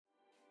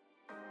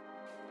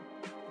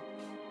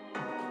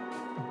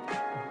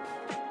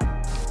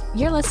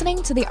You're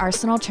listening to the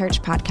Arsenal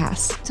Church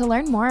podcast. To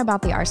learn more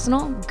about the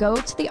Arsenal, go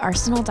to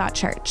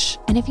thearsenal.church.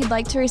 And if you'd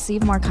like to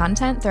receive more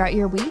content throughout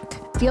your week,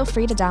 feel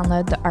free to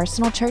download the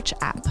Arsenal Church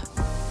app.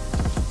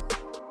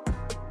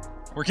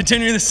 We're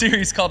continuing the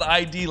series called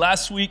ID.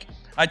 Last week,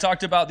 I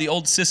talked about the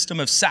old system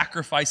of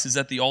sacrifices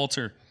at the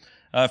altar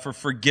for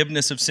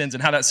forgiveness of sins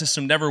and how that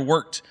system never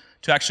worked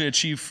to actually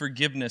achieve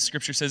forgiveness.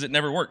 Scripture says it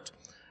never worked.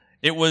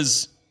 It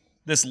was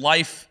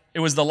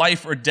the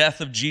life or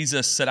death of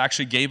Jesus that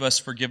actually gave us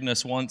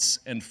forgiveness once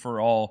and for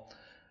all.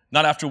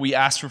 Not after we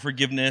asked for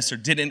forgiveness or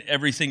did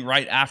everything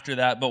right after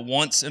that, but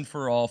once and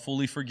for all,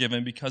 fully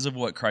forgiven because of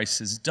what Christ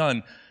has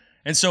done.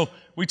 And so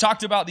we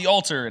talked about the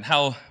altar and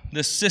how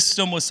this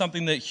system was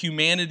something that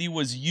humanity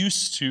was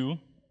used to.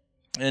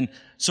 And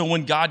so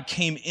when God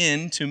came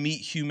in to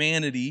meet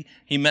humanity,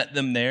 he met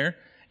them there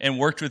and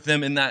worked with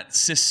them in that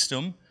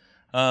system.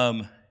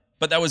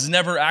 But that was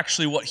never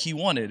actually what he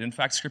wanted. In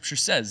fact, Scripture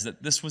says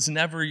that this was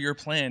never your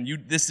plan.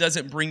 This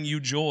doesn't bring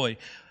you joy.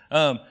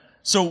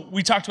 So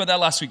we talked about that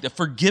last week, that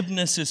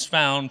forgiveness is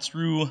found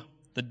through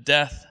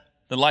the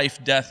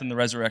life, death, and the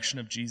resurrection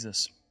of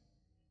Jesus.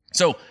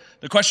 So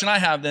the question I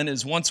have then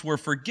is, once we're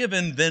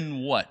forgiven, then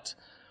what?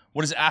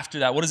 What is after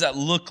that? What does that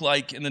look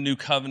like in the new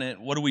covenant?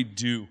 What do we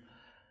do?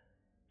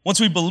 Once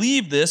we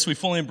believe this, we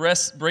fully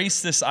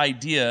embrace this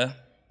idea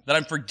that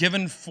I'm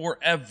forgiven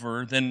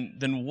forever,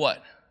 then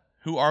what?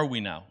 Who are we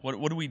now?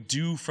 What do we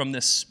do from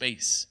this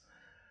space?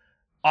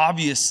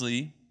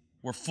 Obviously,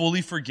 we're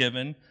fully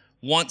forgiven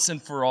once and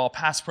for all,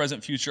 past,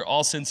 present, future.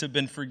 All sins have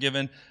been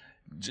forgiven.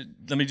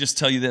 Let me just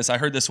tell you this. I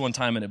heard this one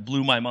time and it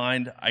blew my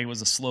mind. I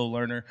was a slow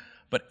learner.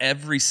 But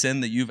every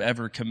sin that you've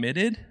ever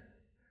committed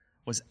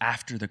was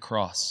after the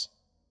cross,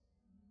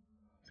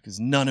 because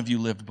none of you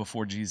lived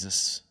before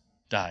Jesus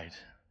died.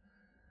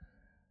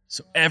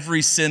 So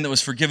every sin that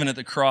was forgiven at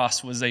the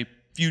cross was a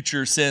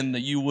future sin that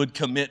you would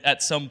commit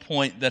at some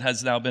point that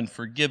has now been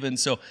forgiven.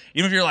 So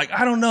even if you're like,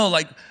 I don't know,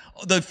 like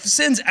the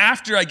sins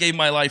after I gave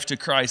my life to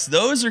Christ,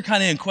 those are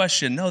kind of in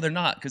question. No, they're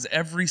not, because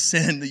every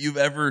sin that you've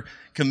ever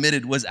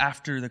committed was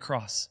after the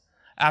cross,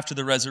 after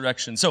the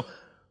resurrection. So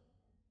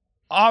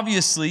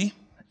obviously,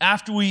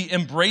 after we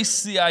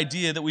embrace the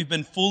idea that we've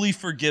been fully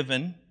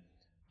forgiven,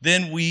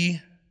 then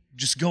we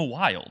just go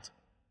wild,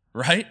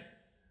 right?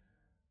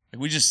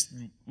 Like we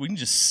can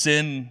just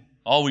sin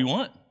all we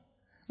want.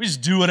 We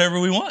just do whatever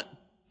we want.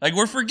 Like,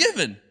 we're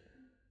forgiven.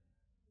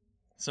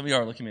 Some of you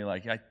are looking at me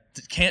like, I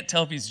can't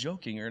tell if he's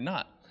joking or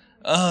not.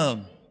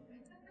 That's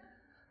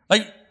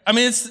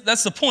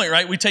the point,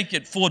 right? We take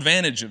it full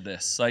advantage of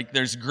this. Like,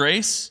 there's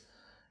grace,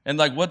 and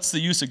like, what's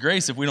the use of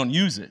grace if we don't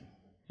use it?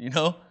 You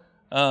know?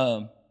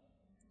 No,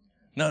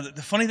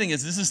 the funny thing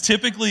is, this is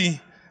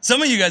typically,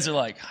 some of you guys are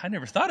like, I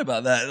never thought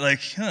about that.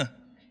 Like,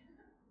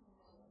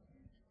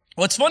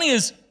 What's funny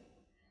is,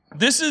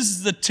 this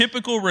is the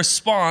typical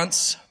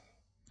response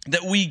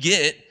that we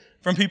get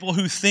from people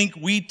who think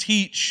we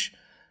teach,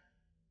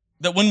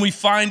 that when we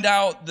find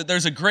out that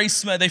there's a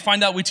grace, they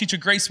find out we teach a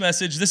grace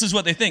message, this is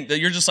what they think,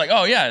 that you're just like,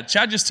 oh yeah,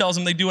 Chad just tells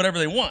them they do whatever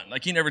they want.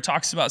 Like, he never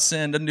talks about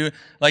sin, doesn't do it.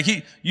 Like,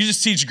 you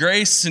just teach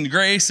grace, and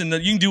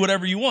that you can do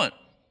whatever you want.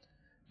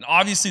 And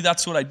obviously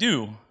that's what I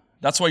do.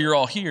 That's why you're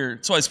all here.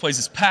 That's why this place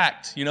is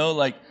packed, you know,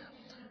 like,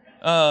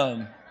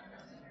 that's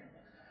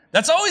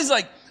always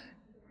like,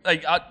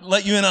 I'll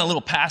let you in on a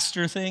little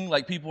pastor thing.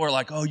 Like, people are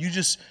like, oh, you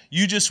just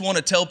want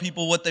to tell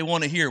people what they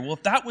want to hear. Well,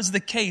 if that was the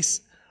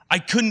case, I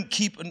couldn't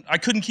keep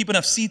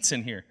enough seats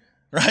in here,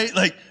 right?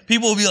 Like,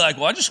 people will be like,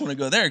 well, I just want to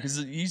go there because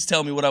you just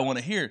tell me what I want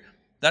to hear.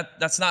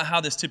 That's not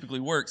how this typically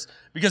works,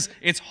 because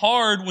it's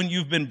hard when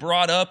you've been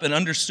brought up and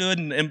understood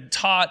and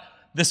taught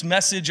this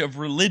message of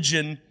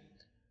religion.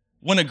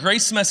 When a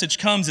grace message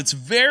comes, it's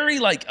very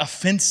like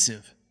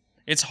offensive.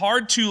 It's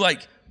hard to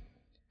like,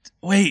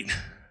 wait,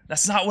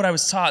 that's not what I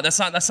was taught. That's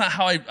not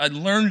how I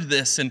learned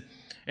this. And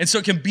so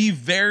it can be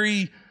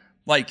very,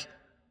 like,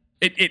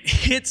 it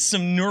hits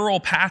some neural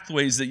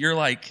pathways that you're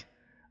like,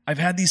 I've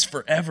had these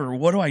forever.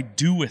 What do I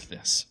do with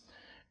this?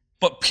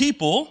 But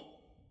people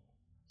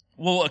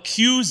will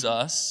accuse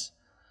us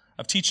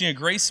of teaching a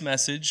grace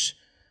message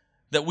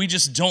that we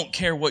just don't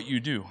care what you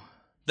do.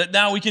 That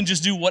now we can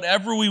just do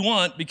whatever we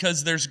want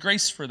because there's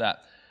grace for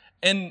that.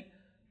 And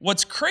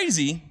what's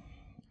crazy,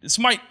 this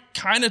might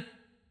kind of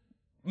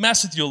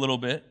mess with you a little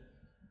bit,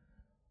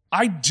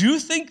 I do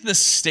think the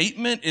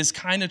statement is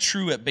kind of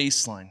true at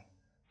baseline,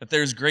 that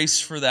there's grace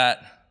for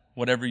that,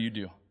 whatever you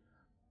do.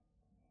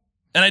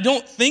 And I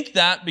don't think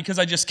that because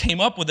I just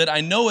came up with it. I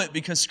know it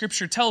because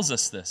Scripture tells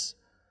us this.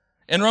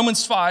 In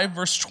Romans 5,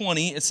 verse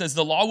 20, it says,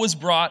 the law was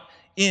brought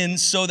in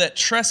so that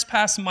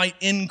trespass might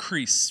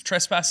increase.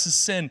 Trespass is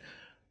sin.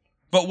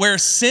 But where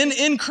sin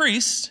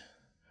increased,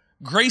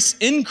 grace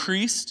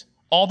increased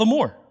all the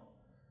more.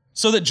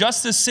 So that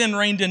just as sin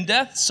reigned in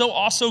death, so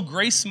also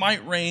grace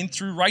might reign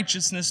through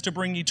righteousness to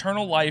bring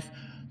eternal life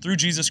through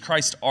Jesus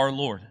Christ our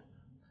Lord.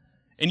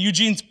 In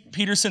Eugene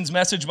Peterson's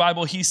Message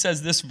Bible, he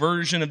says this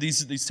version of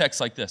these texts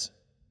like this.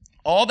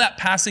 All that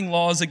passing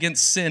laws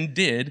against sin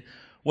did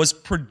was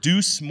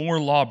produce more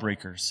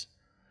lawbreakers.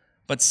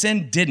 But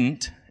sin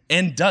didn't,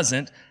 and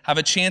doesn't have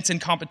a chance in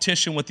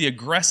competition with the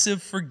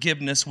aggressive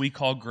forgiveness we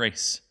call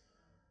grace.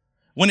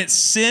 When it's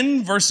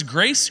sin versus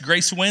grace,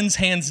 grace wins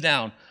hands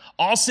down.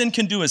 All sin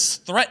can do is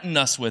threaten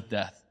us with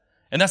death,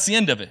 and that's the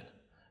end of it.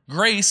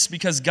 Grace,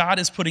 because God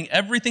is putting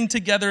everything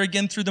together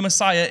again through the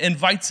Messiah,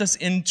 invites us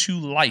into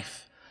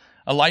life,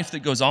 a life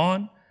that goes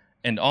on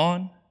and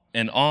on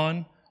and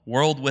on,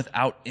 world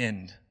without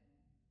end.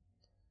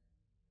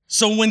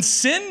 So when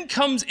sin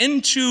comes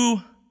into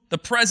the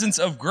presence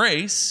of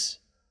grace,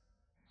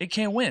 it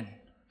can't win.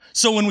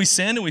 So when we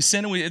sin and we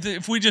sin,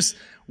 if we just,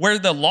 where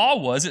the law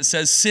was, it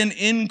says sin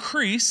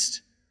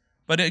increased,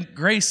 but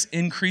grace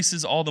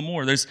increases all the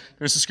more. There's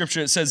a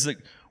scripture that says that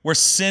where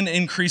sin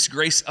increased,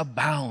 grace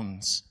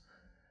abounds.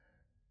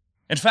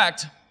 In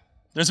fact,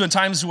 there's been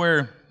times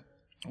where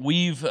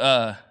we've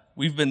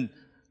been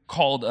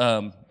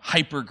called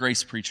hyper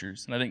grace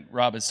preachers, and I think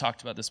Rob has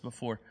talked about this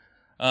before.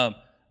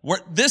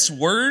 This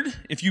word,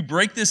 if you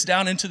break this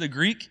down into the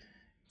Greek,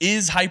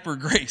 is hyper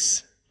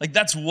grace. Like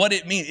that's what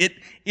it means. It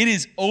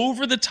is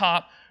over the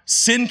top.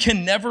 Sin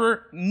can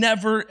never,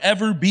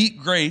 ever beat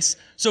grace.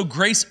 So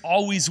grace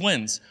always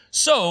wins.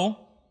 So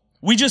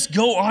we just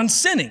go on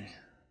sinning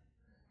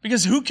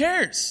because who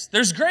cares?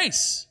 There's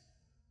grace.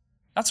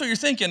 That's what you're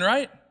thinking,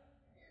 right?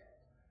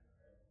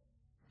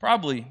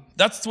 Probably.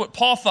 That's what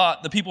Paul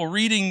thought the people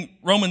reading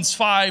Romans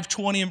 5,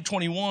 20 and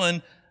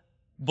 21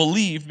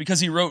 believed because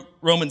he wrote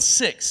Romans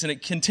 6. And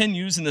it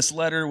continues in this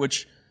letter,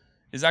 which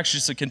is actually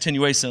just a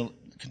continuation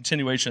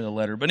of the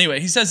letter. But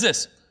anyway, he says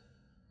this.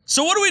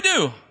 So what do we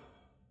do?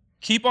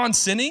 Keep on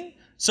sinning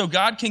so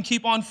God can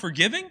keep on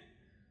forgiving?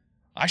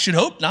 I should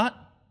hope not.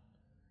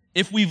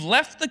 If we've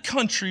left the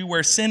country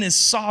where sin is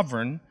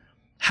sovereign,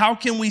 how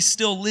can we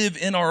still live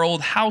in our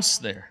old house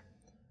there?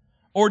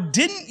 Or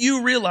didn't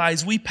you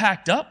realize we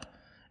packed up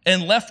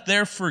and left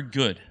there for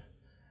good?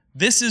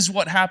 This is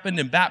what happened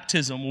in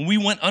baptism. When we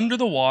went under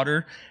the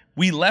water,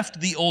 we left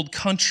the old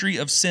country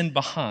of sin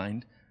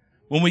behind.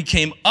 When we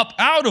came up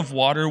out of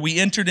water, we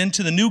entered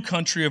into the new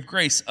country of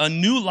grace, a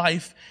new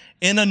life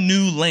in a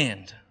new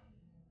land.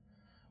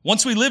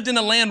 Once we lived in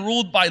a land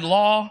ruled by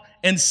law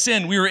and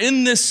sin, we were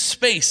in this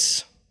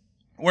space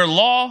where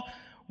law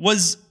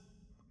was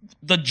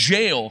the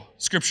jail,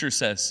 Scripture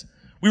says.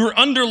 We were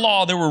under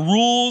law. There were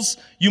rules.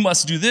 You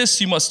must do this.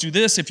 You must do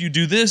this. If you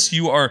do this,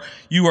 you are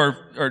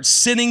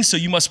sinning, so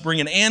you must bring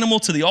an animal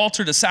to the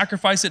altar to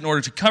sacrifice it in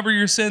order to cover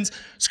your sins.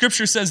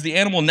 Scripture says the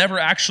animal never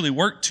actually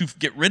worked to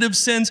get rid of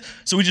sins,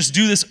 so we just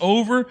do this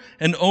over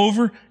and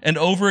over and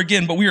over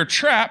again. But we are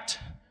trapped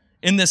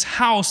in this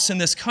house, in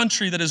this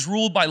country that is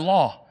ruled by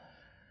law.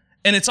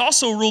 And it's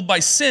also ruled by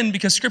sin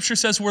because Scripture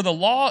says where the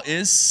law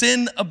is,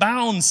 sin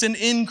abounds, sin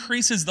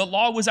increases. The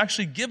law was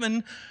actually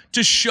given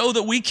to show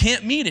that we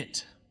can't meet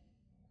it.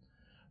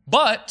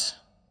 But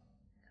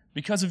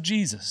because of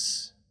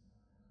Jesus,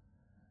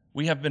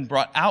 we have been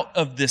brought out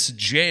of this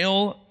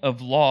jail of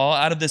law,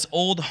 out of this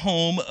old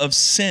home of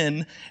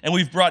sin, and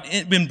we've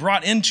been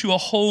brought into a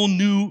whole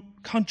new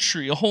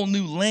country, a whole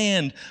new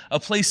land, a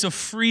place of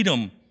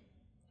freedom,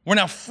 where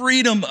now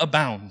freedom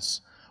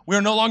abounds. We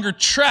are no longer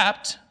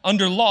trapped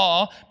under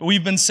law, but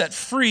we've been set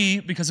free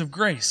because of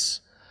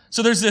grace.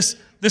 So there's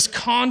this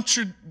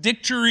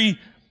contradictory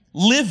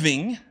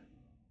living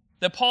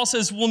that Paul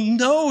says, well,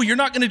 no, you're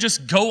not going to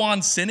just go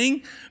on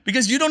sinning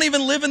because you don't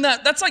even live in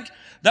that. That's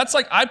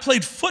like I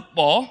played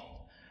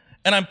football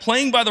and I'm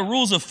playing by the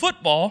rules of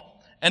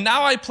football, and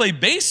now I play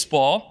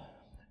baseball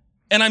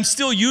and I'm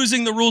still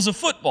using the rules of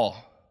football.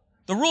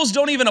 The rules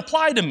don't even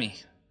apply to me.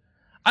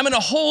 I'm in a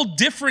whole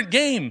different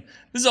game.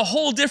 This is a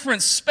whole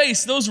different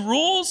space. Those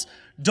rules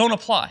don't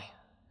apply.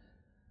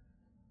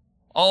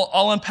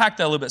 I'll unpack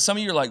that a little bit. Some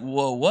of you are like,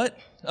 whoa, what?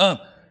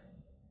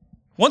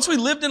 Once we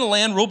lived in a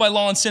land ruled by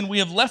law and sin, we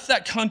have left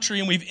that country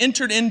and we've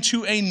entered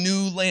into a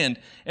new land.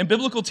 In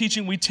biblical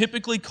teaching, we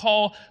typically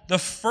call the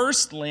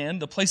first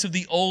land the place of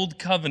the old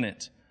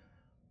covenant.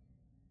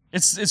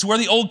 It's where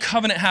the old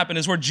covenant happened.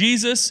 It's where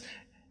Jesus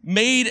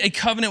made a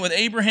covenant with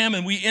Abraham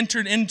and we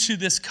entered into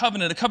this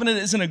covenant. A covenant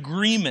is an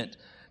agreement.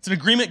 It's an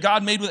agreement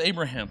God made with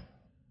Abraham.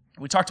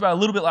 We talked about it a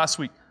little bit last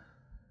week.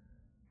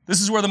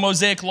 This is where the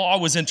Mosaic Law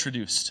was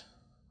introduced.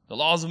 The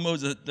laws of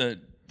Moses,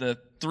 the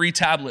 3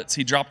 tablets.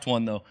 He dropped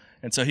one, though,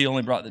 and so he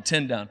only brought the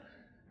 10 down.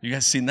 You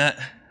guys seen that?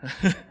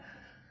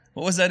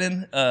 What was that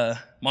in?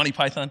 Monty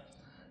Python?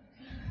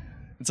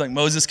 It's like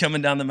Moses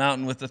coming down the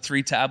mountain with the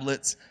 3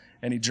 tablets,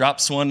 and he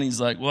drops one, and he's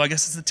like, well, I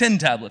guess it's the 10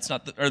 tablets,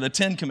 or the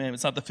 10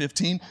 commandments, not the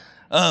 15.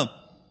 But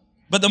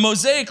the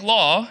Mosaic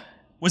Law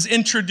was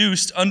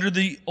introduced under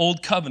the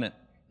Old Covenant.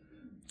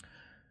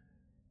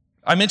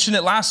 I mentioned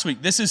it last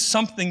week.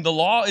 The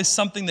law is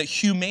something that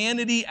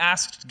humanity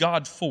asked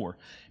God for.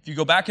 If you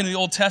go back into the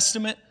Old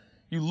Testament,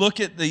 you look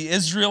at the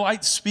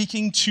Israelites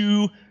speaking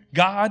to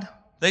God.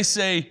 They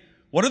say,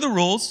 what are the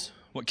rules?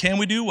 What can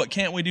we do? What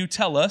can't we do?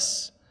 Tell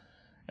us,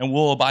 and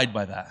we'll abide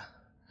by that.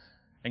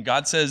 And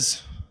God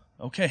says,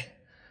 okay,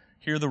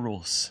 here are the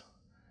rules.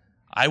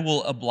 I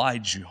will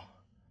oblige you.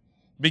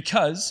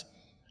 Because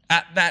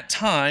at that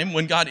time,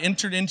 when God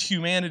entered into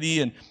humanity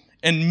and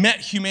and met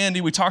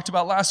humanity. We talked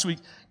about last week,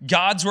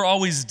 gods were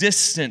always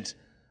distant.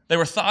 They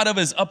were thought of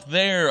as up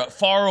there,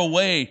 far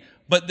away.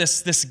 But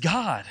this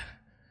God,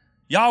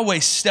 Yahweh,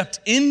 stepped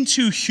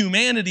into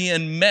humanity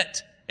and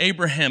met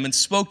Abraham and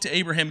spoke to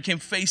Abraham, came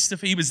face to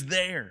face. He was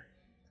there.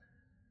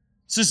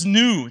 It's just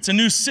new. It's a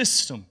new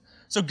system.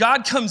 So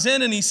God comes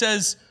in and he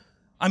says,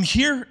 I'm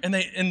here. And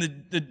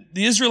the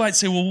Israelites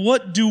say, well,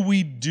 what do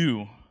we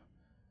do?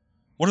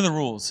 What are the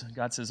rules?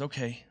 God says,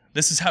 okay,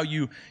 this is how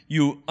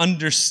you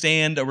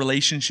understand a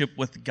relationship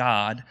with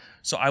God.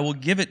 So I will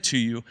give it to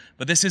you,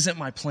 but this isn't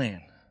my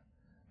plan.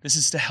 This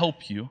is to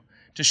help you,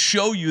 to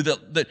show you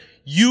that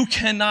you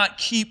cannot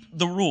keep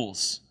the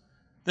rules.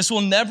 This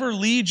will never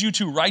lead you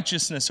to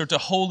righteousness or to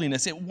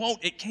holiness. It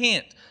won't, it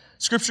can't.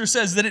 Scripture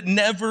says that it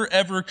never,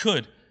 ever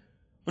could.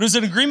 But it was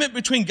an agreement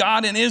between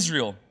God and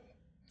Israel.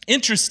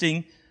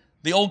 Interesting,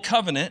 the Old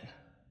Covenant,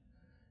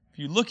 if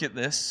you look at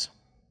this,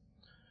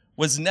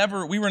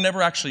 we were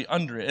never actually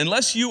under it.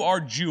 Unless you are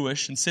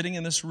Jewish and sitting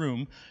in this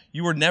room,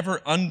 you were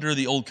never under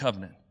the Old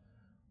Covenant.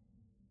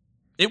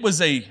 It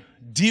was a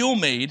deal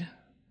made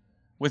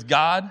with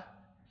God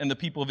and the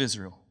people of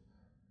Israel.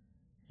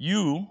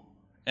 You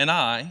and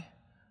I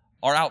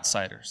are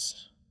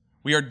outsiders.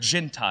 We are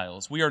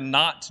Gentiles. We are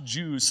not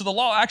Jews. So the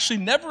law actually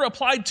never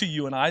applied to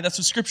you and I. That's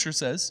what Scripture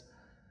says,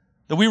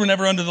 that we were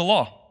never under the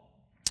law.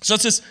 So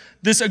it's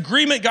this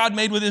agreement God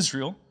made with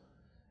Israel.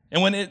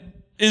 And when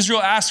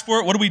Israel asked for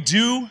it, what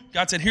do?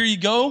 God said, here you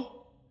go.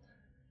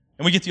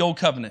 And we get the Old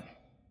Covenant.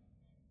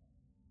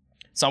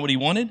 It's not what he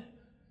wanted.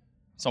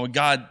 It's not what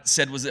God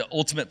said was the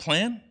ultimate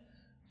plan.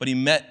 But he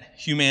met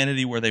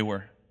humanity where they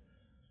were.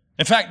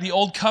 In fact, the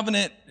Old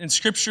Covenant in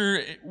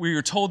Scripture, we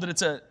are told that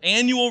it's an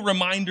annual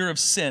reminder of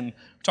sin.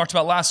 We talked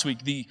about last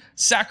week, the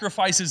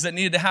sacrifices that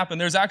needed to happen.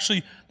 There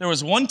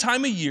was one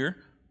time a year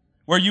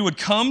where you would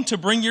come to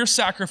bring your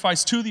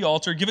sacrifice to the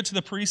altar, give it to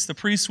the priest. The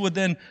priest would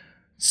then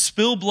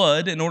spill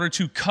blood in order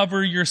to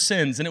cover your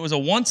sins. And it was a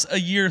once a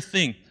year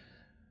thing.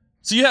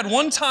 So you had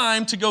one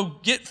time to go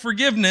get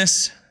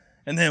forgiveness,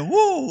 and then,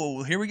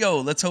 whoa, here we go.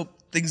 Let's hope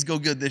things go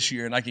good this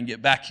year and I can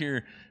get back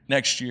here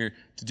next year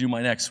to do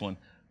my next one.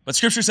 But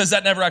Scripture says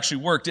that never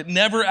actually worked. It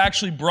never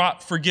actually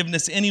brought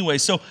forgiveness anyway.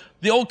 So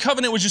the Old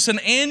Covenant was just an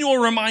annual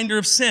reminder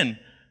of sin,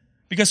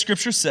 because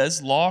Scripture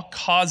says law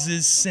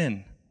causes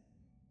sin.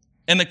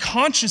 And the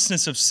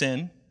consciousness of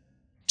sin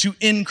to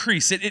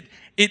increase. It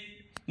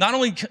not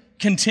only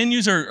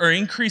continues or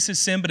increases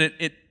sin, but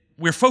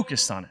we're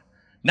focused on it.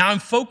 Now I'm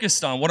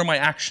focused on, what are my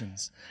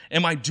actions?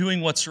 Am I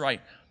doing what's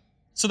right?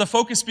 So the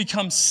focus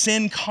becomes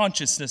sin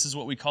consciousness is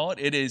what we call it.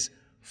 It is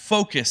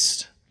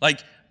focused.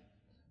 Like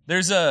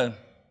there's I'm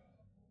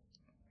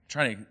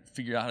trying to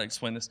figure out how to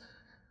explain this.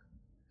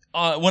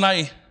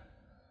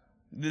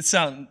 This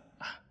sounds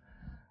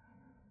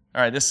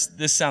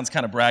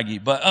kind of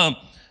braggy, but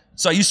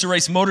so I used to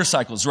race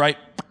motorcycles, right?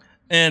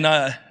 And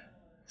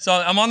so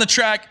I'm on the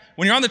track.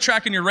 When you're on the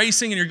track and you're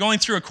racing and you're going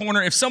through a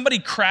corner, if somebody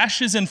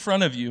crashes in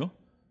front of you,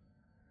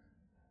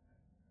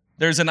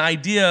 there's an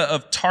idea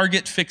of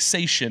target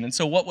fixation. And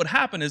so what would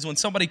happen is when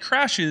somebody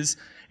crashes,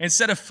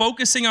 instead of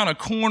focusing on a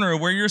corner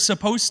where you're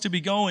supposed to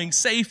be going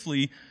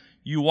safely,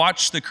 you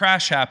watch the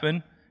crash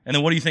happen, and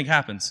then what do you think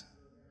happens?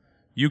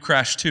 You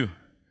crash too,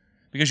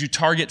 because you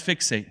target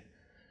fixate.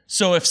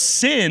 So if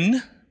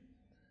sin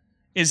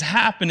is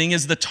happening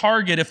as the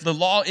target, if the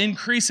law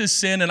increases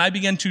sin and I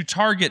begin to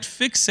target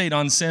fixate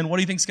on sin, what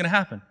do you think is going to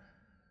happen?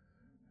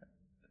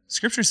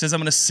 Scripture says I'm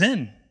going to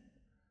sin,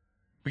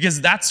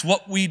 because that's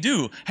what we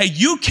do. Hey,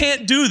 you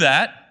can't do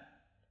that.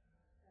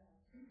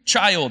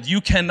 Child, you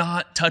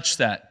cannot touch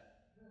that.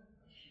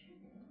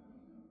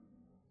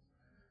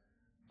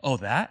 Oh,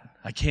 that?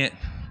 I can't.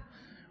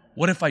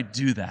 What if I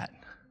do that?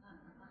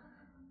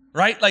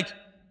 Right? Like,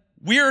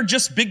 we are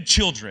just big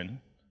children.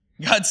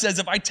 God says,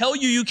 if I tell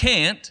you you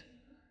can't,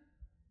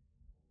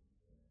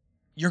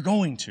 you're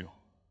going to.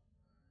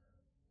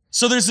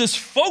 So there's this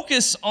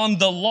focus on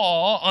the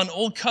law, on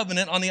Old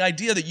Covenant, on the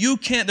idea that you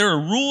can't, there are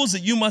rules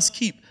that you must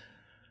keep.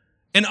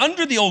 And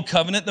under the Old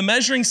Covenant, the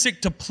measuring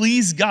stick to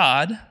please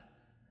God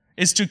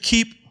is to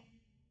keep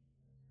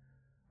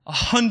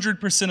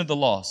 100% of the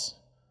laws.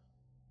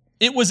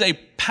 It was a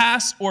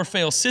pass or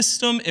fail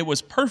system. It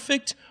was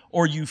perfect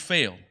or you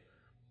failed.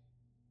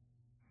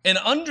 And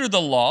under the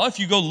law, if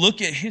you go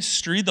look at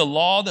history, the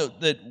law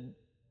that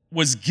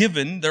was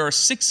given, there are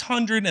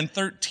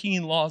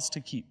 613 laws to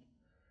keep.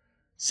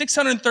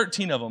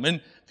 613 of them.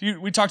 And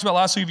we talked about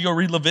last week, if you go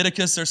read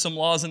Leviticus, there's some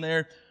laws in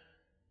there.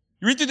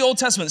 You read through the Old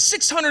Testament,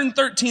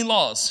 613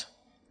 laws.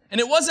 And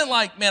it wasn't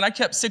like, man, I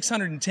kept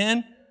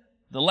 610.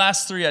 The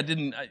last three I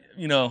didn't,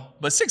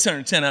 but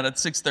 610 out of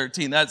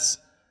 613, that's,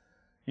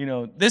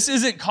 this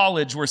isn't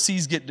college where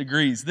C's get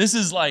degrees. This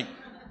is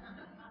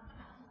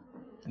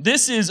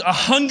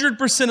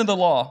 100% of the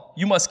law.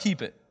 You must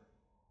keep it.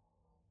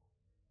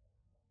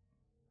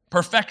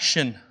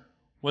 Perfection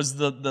was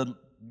the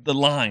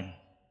line.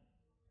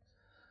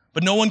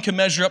 But no one can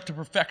measure up to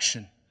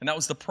perfection. And that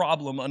was the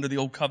problem under the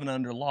Old Covenant,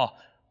 under law.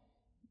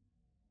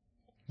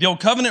 The Old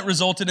Covenant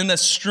resulted in a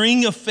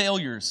string of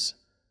failures.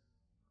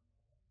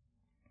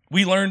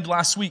 We learned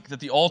last week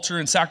that the altar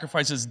and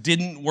sacrifices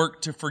didn't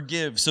work to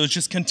forgive. So it's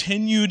just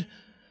continued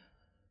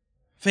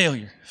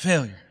failure.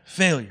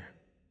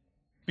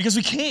 Because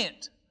we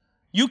can't.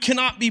 You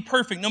cannot be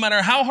perfect. No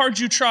matter how hard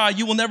you try,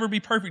 you will never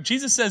be perfect.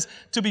 Jesus says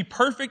to be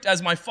perfect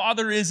as my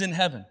Father is in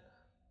heaven.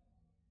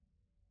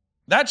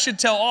 That should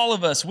tell all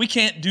of us we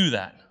can't do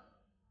that.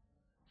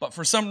 But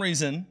for some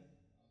reason,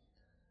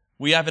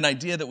 we have an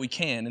idea that we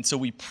can. And so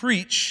we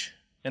preach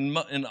in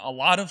a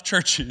lot of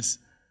churches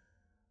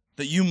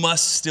that you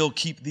must still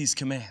keep these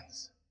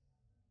commands.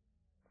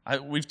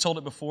 We've told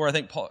it before. I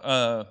think Paul,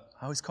 I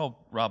always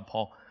call Rob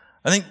Paul.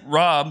 I think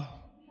Rob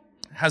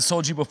has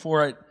told you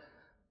before.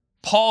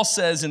 Paul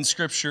says in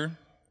Scripture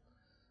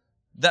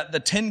that the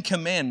 10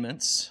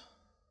 Commandments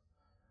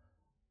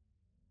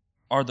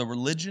are the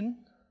religion,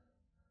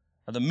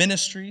 are the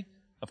ministry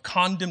of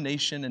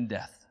condemnation and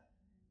death.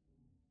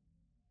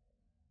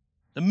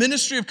 The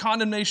ministry of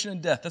condemnation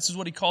and death. This is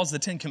what he calls the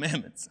 10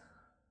 Commandments.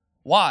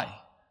 Why?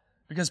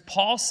 Because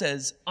Paul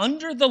says,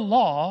 under the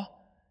law,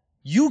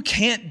 you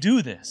can't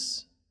do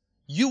this.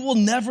 You will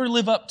never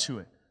live up to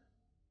it.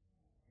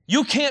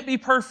 You can't be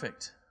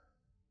perfect.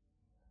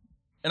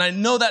 And I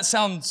know that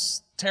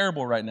sounds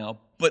terrible right now,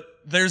 but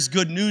there's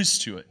good news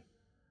to it.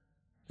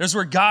 There's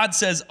where God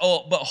says,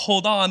 oh, but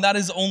hold on, that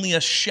is only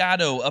a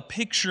shadow, a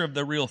picture of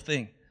the real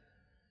thing.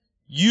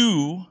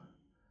 You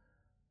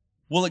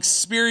will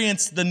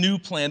experience the new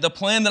plan, the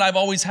plan that I've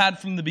always had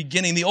from the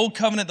beginning. The old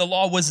covenant, the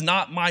law, was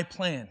not my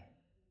plan.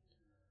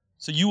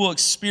 So you will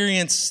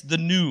experience the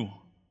new.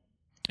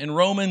 In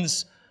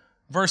Romans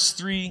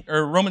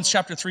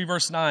chapter 3,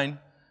 verse 9,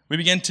 we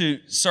begin to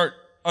start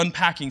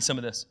unpacking some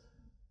of this.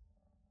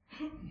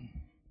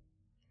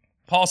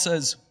 Paul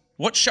says,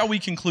 what shall we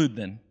conclude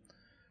then?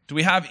 Do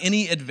we have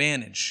any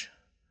advantage?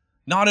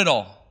 Not at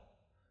all.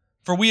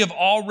 For we have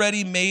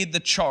already made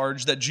the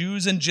charge that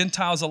Jews and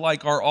Gentiles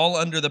alike are all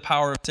under the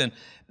power of sin.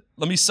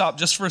 Let me stop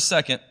just for a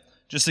second,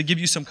 just to give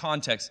you some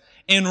context.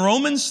 In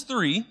Romans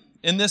 3,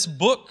 in this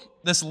book,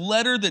 this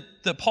letter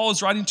that Paul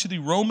is writing to the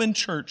Roman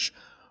church,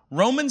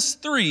 Romans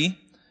 3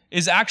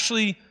 is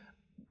actually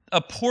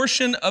a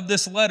portion of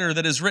this letter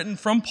that is written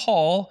from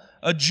Paul,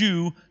 a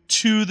Jew,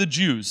 to the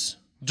Jews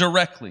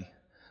directly.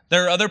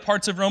 There are other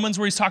parts of Romans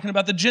where he's talking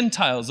about the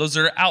Gentiles. Those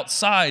are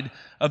outside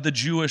of the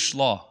Jewish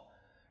law.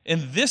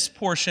 In this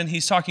portion,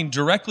 he's talking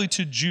directly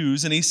to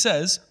Jews, and he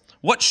says,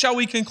 what shall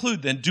we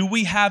conclude then? Do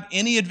we have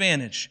any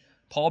advantage?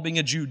 Paul being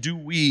a Jew, do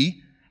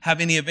we have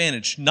any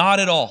advantage? Not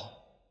at all.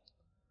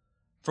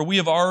 For we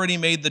have already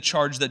made the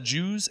charge that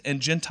Jews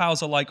and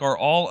Gentiles alike are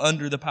all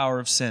under the power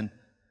of sin.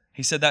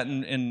 He said that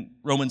in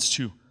Romans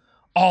 2.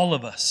 All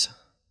of us.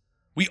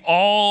 We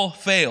all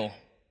fail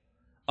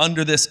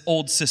under this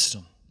old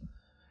system.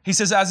 He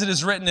says, as it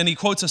is written, and he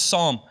quotes a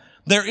psalm,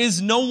 there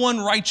is no one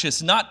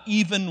righteous, not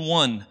even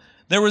one.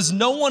 There is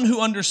no one who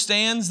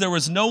understands. There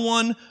is no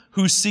one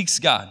who seeks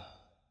God.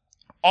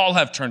 All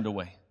have turned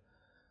away.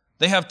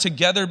 They have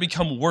together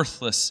become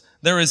worthless.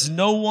 There is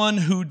no one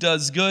who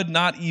does good,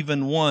 not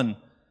even one.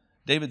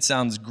 David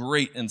sounds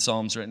great in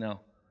Psalms right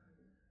now.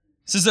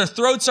 It says, their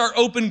throats are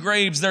open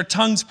graves. Their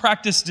tongues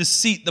practice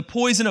deceit. The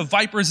poison of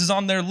vipers is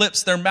on their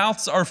lips. Their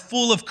mouths are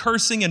full of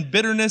cursing and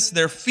bitterness.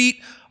 Their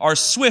feet are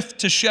swift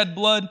to shed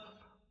blood.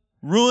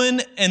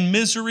 Ruin and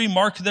misery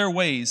mark their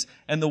ways,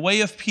 and the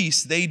way of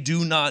peace they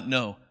do not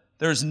know.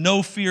 There is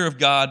no fear of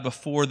God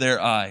before their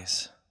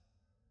eyes.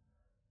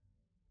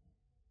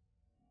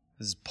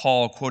 This is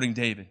Paul quoting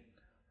David.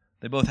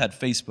 They both had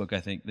Facebook,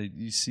 I think.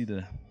 You see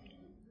the...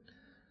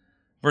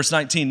 Verse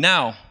 19,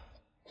 now,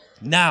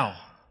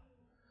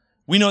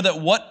 we know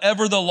that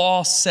whatever the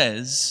law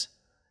says,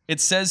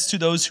 it says to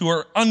those who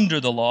are under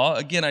the law,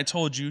 again, I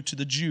told you, to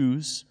the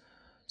Jews,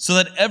 so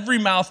that every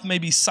mouth may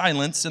be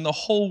silenced and the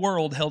whole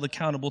world held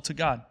accountable to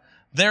God.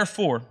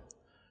 Therefore,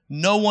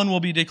 no one will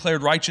be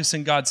declared righteous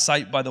in God's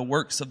sight by the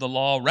works of the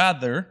law.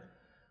 Rather,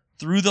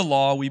 through the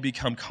law, we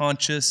become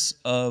conscious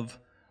of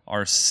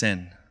our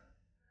sin.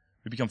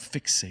 We become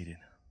fixated.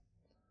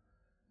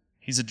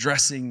 He's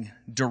addressing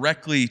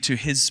directly to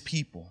his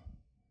people.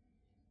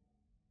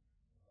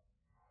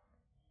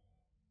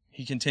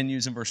 He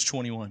continues in verse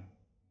 21.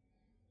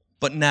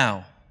 But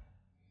now,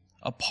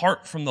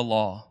 apart from the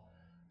law,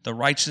 the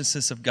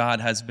righteousness of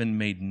God has been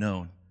made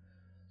known,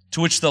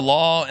 to which the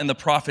law and the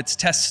prophets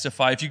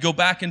testify. If you go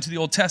back into the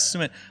Old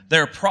Testament,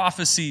 there are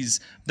prophecies.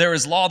 There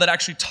is law that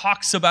actually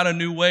talks about a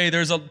new way.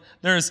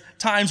 There's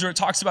times where it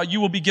talks about you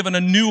will be given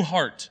a new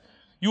heart.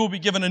 You will be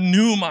given a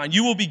new mind.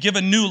 You will be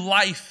given new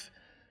life.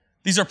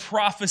 These are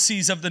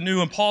prophecies of the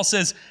new. And Paul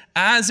says,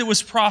 as it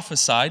was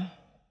prophesied,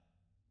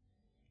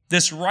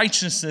 this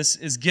righteousness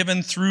is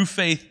given through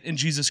faith in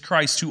Jesus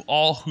Christ to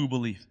all who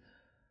believe.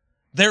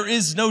 There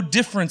is no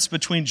difference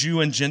between Jew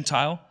and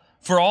Gentile,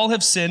 for all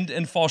have sinned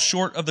and fall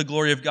short of the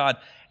glory of God.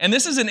 And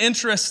this is an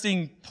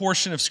interesting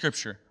portion of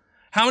Scripture.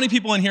 How many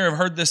people in here have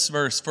heard this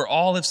verse, for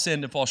all have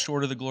sinned and fall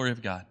short of the glory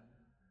of God?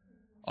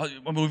 I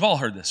mean, we've all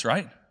heard this,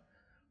 right?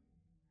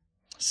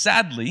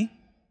 Sadly,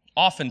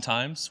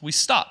 oftentimes we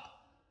stop.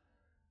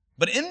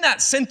 But in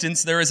that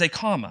sentence, there is a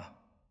comma,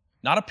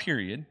 not a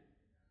period,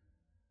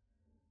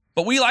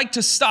 But we like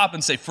to stop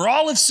and say, for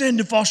all have sinned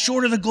and fall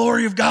short of the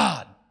glory of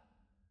God.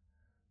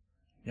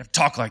 You have to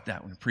talk like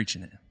that when you're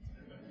preaching it.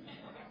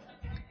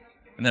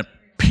 And then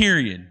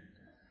period.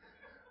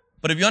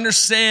 But if you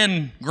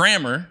understand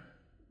grammar,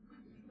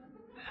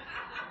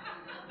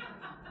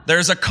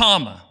 there's a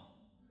comma.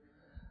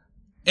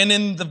 And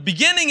in the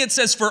beginning it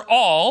says, for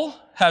all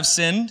have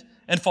sinned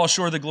and fall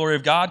short of the glory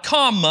of God,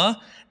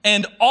 comma,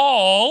 and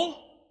all,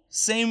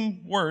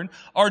 same word,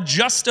 are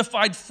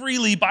justified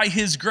freely by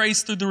his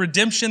grace through the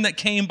redemption that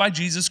came by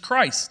Jesus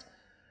Christ.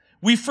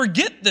 We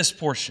forget this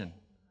portion.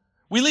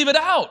 We leave it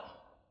out.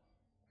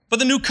 But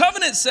the new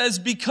covenant says,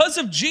 because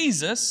of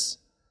Jesus,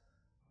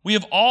 we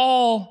have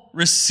all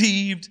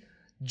received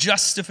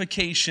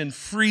justification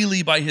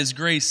freely by his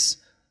grace,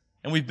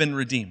 and we've been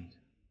redeemed.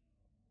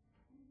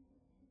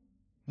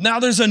 Now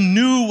there's a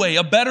new way,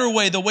 a better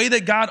way, the way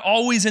that God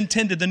always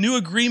intended. The new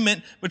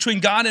agreement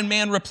between God and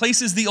man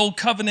replaces the old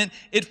covenant.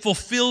 It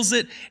fulfills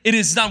it. It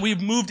is done.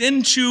 We've moved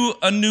into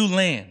a new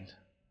land.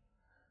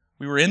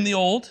 We were in the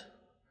old,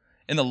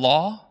 in the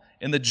law,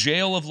 in the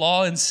jail of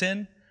law and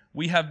sin.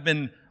 We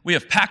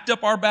have packed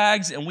up our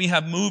bags and we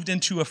have moved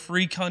into a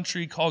free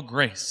country called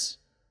grace.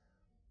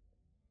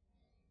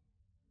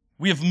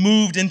 We have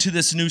moved into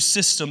this new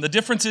system. The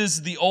difference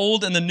is the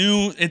old and the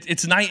new,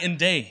 it's night and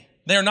day.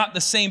 They are not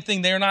the same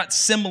thing. They are not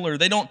similar.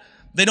 They don't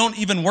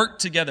even work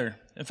together.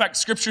 In fact,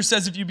 Scripture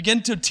says if you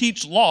begin to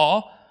teach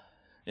law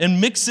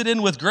and mix it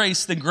in with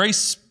grace, then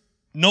grace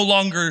no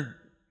longer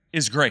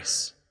is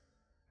grace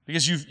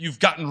because you've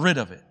gotten rid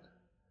of it.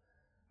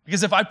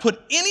 Because if I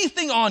put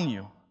anything on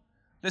you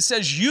that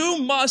says you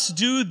must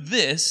do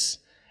this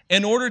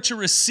in order to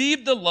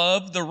receive the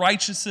love, the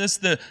righteousness,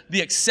 the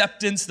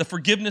acceptance, the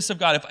forgiveness of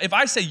God, if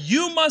I say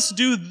you must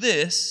do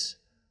this,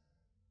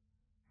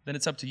 then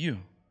it's up to you.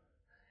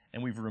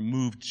 And we've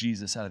removed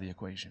Jesus out of the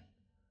equation.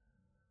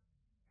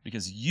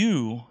 Because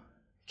you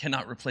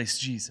cannot replace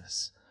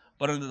Jesus.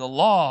 But under the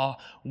law,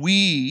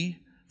 we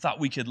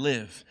thought we could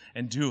live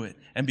and do it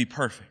and be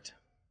perfect.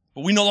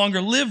 But we no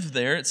longer live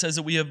there. It says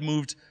that we have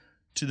moved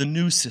to the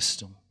new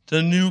system, to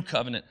the new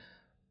covenant.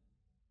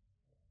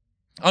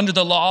 Under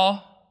the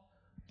law,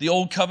 the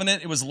old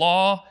covenant, it was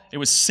law, it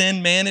was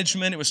sin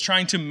management, it was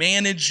trying to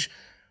manage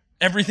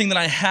everything that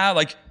I have.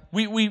 Like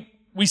we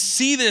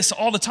see this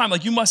all the time.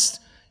 Like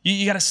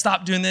you got to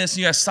stop doing this,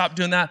 you got to stop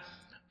doing that.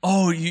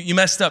 Oh, you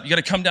messed up. You got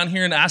to come down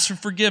here and ask for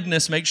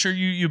forgiveness. Make sure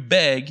you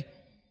beg.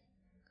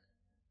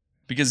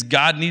 Because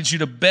God needs you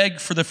to beg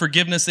for the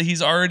forgiveness that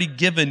he's already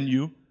given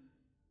you.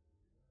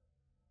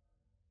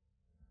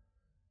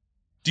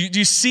 Do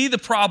you see the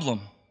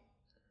problem?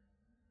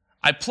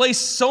 I place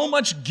so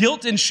much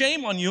guilt and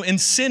shame on you in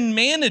sin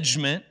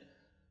management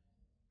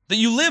that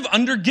you live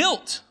under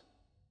guilt.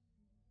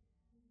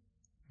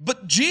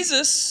 But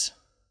Jesus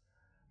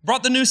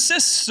brought the new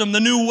system,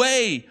 the new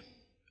way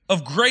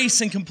of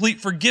grace and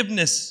complete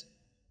forgiveness.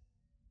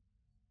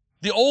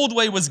 The old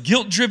way was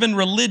guilt-driven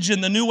religion.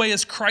 The new way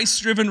is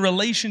Christ-driven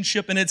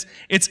relationship, and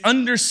it's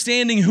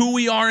understanding who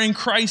we are in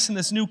Christ in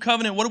this new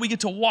covenant. What do we get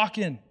to walk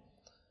in?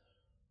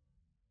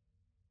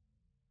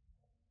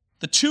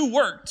 The two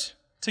worked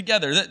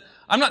together.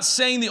 I'm not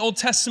saying the Old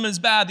Testament is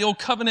bad. The Old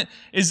Covenant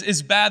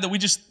is bad, that we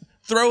just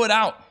throw it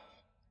out.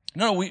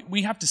 No,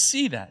 we have to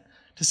see that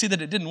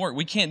it didn't work.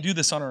 We can't do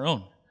this on our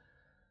own.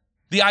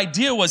 The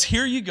idea was,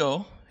 here you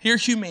go, here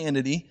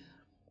humanity,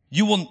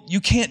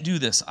 you can't do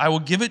this. I will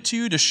give it to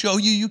you to show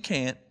you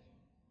can't.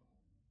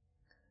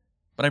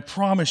 But I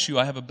promise you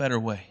I have a better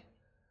way.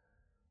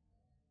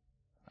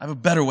 I have a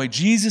better way.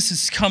 Jesus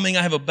is coming,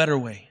 I have a better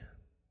way.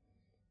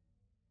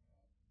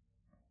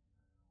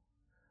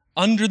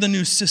 Under the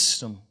new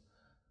system,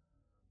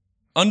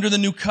 under the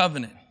new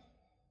covenant,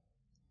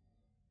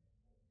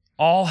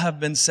 all have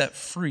been set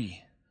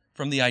free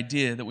from the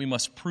idea that we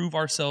must prove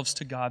ourselves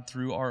to God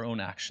through our own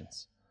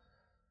actions.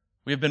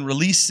 We have been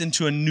released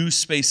into a new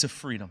space of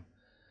freedom.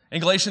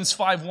 In Galatians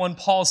 5:1,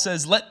 Paul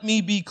says, "Let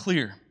me be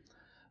clear.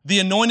 The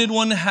Anointed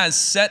One has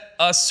set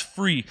us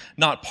free,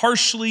 not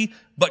partially,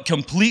 but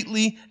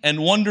completely and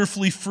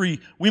wonderfully free.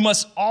 We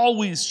must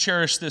always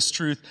cherish this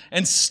truth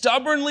and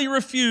stubbornly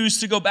refuse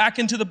to go back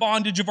into the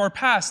bondage of our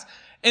past."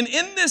 And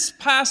in this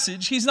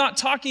passage, he's not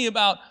talking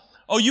about,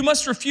 oh, you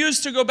must refuse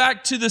to go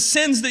back to the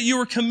sins that you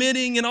were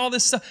committing and all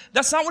this stuff.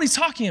 That's not what he's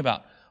talking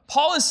about.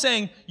 Paul is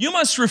saying, you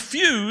must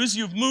refuse,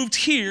 you've moved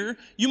here,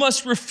 you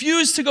must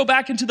refuse to go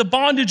back into the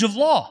bondage of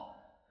law.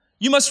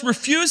 You must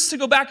refuse to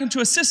go back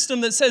into a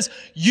system that says,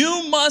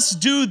 you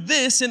must do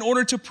this in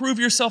order to prove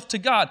yourself to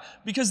God.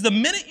 Because the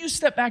minute you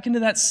step back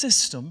into that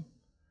system,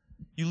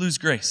 you lose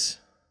grace.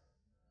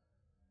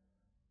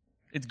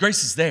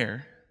 Grace is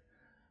there,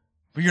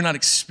 but you're not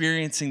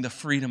experiencing the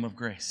freedom of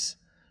grace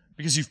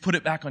because you've put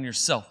it back on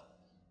yourself.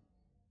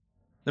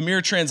 The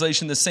Mirror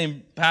translation, the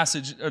same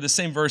passage or the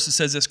same verse, it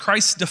says this: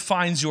 Christ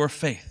defines your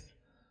faith.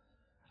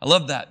 I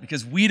love that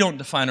because we don't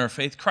define our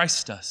faith,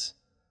 Christ does.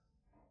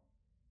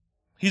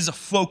 He's the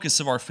focus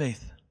of our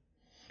faith.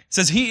 It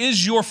says he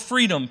is your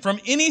freedom from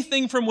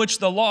anything from which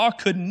the law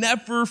could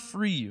never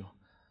free you.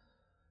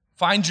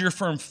 Find your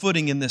firm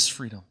footing in this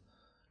freedom.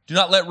 Do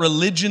not let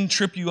religion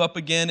trip you up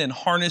again and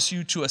harness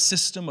you to a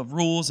system of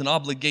rules and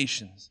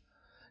obligations.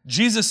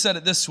 Jesus said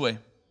it this way. It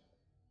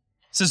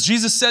says,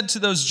 Jesus said to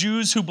those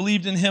Jews who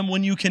believed in him,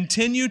 when you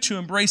continue to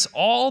embrace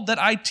all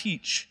that I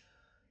teach,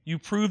 you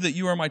prove that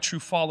you are my true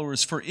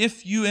followers. For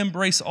if you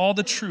embrace all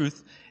the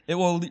truth, it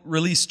will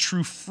release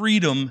true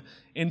freedom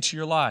into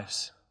your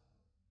lives.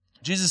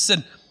 Jesus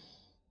said,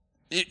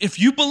 if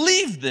you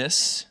believe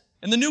this,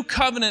 and the new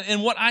covenant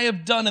and what I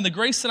have done and the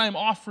grace that I am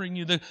offering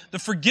you, the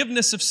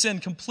forgiveness of sin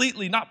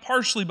completely, not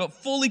partially, but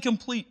fully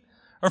complete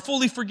or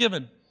fully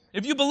forgiven.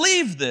 If you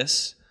believe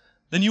this,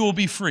 then you will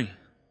be free.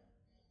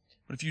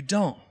 But if you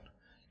don't,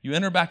 you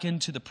enter back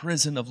into the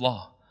prison of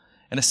law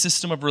and a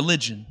system of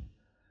religion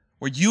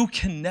where you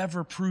can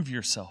never prove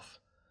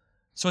yourself.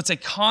 So it's a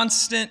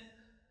constant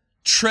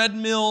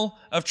treadmill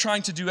of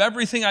trying to do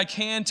everything I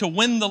can to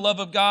win the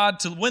love of God,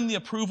 to win the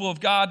approval of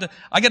God.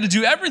 I got to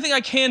do everything I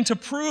can to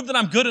prove that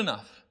I'm good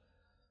enough.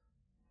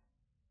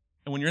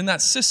 And when you're in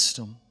that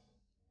system,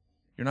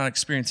 you're not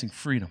experiencing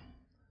freedom.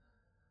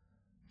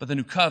 But the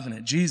new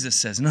covenant, Jesus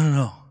says,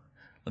 no.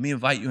 Let me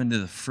invite you into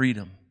the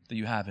freedom that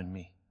you have in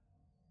me.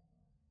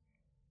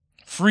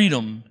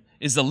 Freedom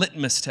is the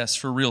litmus test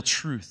for real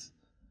truth.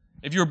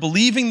 If you're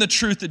believing the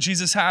truth that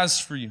Jesus has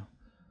for you,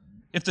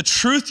 if the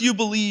truth you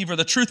believe or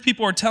the truth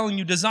people are telling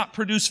you does not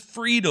produce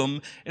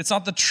freedom, it's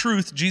not the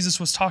truth Jesus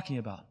was talking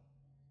about.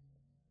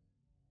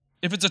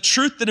 If it's a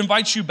truth that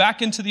invites you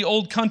back into the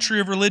old country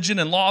of religion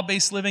and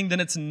law-based living,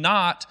 then it's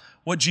not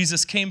what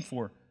Jesus came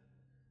for.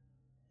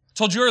 I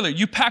told you earlier,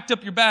 you packed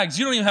up your bags.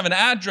 You don't even have an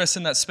address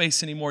in that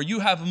space anymore. You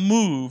have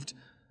moved.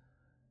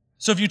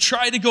 So if you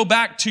try to go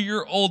back to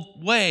your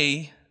old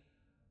way,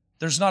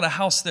 there's not a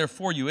house there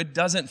for you. It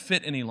doesn't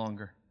fit any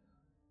longer.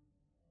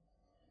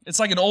 It's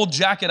like an old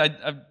jacket.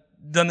 I've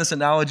done this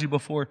analogy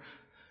before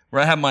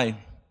where I have my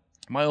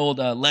old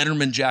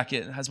Letterman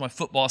jacket. It has my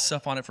football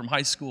stuff on it from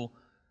high school.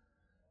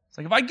 It's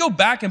like if I go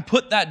back and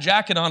put that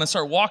jacket on and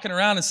start walking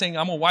around and saying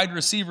I'm a wide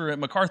receiver at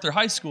MacArthur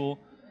High School,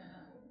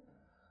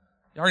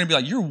 you're going to be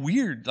like, you're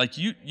weird. Like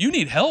you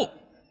need help.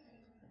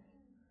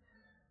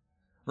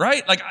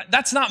 Right? Like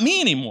that's not me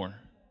anymore.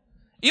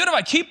 Even if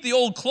I keep the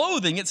old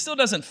clothing, it still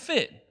doesn't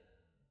fit.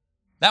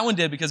 That one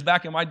did because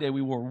back in my day,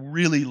 we wore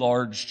really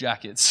large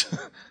jackets.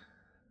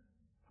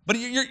 But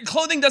your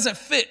clothing doesn't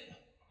fit.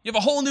 You have a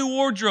whole new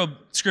wardrobe,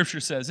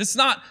 Scripture says.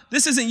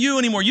 This isn't you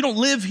anymore. You don't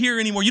live here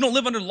anymore. You don't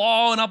live under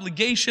law and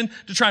obligation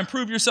to try and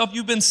prove yourself.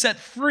 You've been set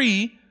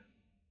free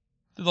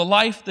through the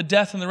life, the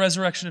death, and the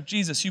resurrection of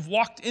Jesus. You've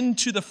walked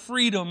into the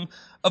freedom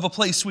of a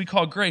place we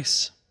call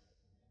grace.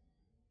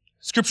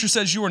 Scripture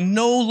says you are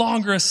no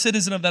longer a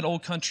citizen of that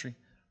old country.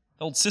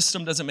 The old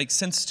system doesn't make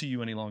sense to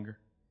you any longer.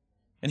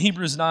 In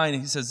Hebrews 9,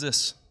 he says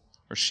this,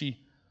 or she,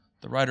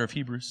 the writer of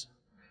Hebrews.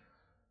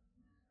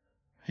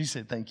 He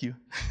said, thank you.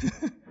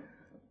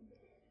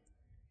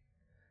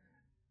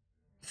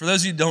 For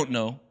those of you who don't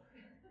know,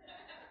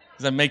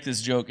 because I make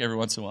this joke every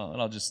once in a while, and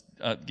I'll just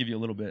give you a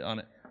little bit on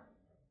it.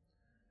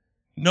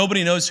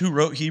 Nobody knows who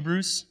wrote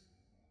Hebrews.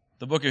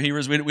 The book of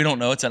Hebrews, we don't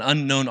know. It's an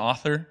unknown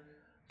author.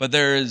 But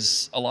there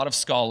is a lot of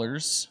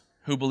scholars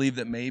who believe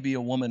that maybe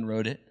a woman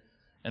wrote it,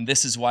 and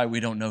this is why we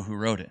don't know who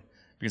wrote it.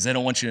 Because they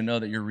don't want you to know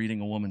that you're reading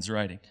a woman's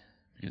writing.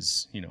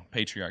 Because,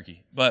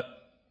 patriarchy. But,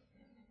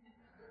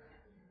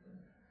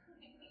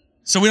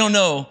 so we don't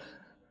know.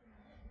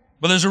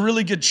 But there's a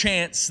really good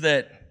chance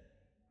that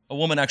a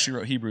woman actually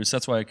wrote Hebrews.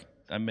 That's why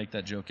I make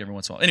that joke every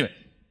once in a while. Anyway,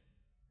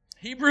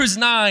 Hebrews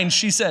 9,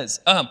 she says,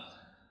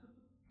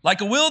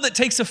 like a will that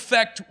takes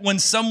effect when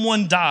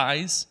someone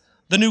dies,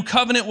 the new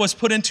covenant was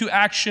put into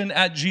action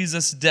at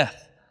Jesus'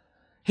 death.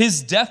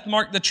 His death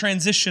marked the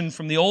transition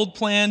from the old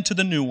plan to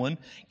the new one,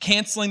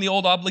 canceling the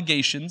old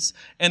obligations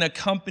and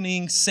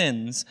accompanying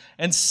sins,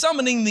 and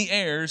summoning the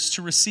heirs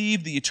to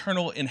receive the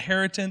eternal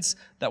inheritance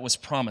that was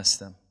promised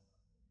them.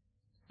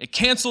 It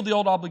canceled the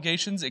old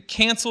obligations. It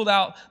canceled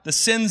out the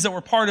sins that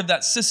were part of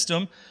that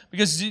system.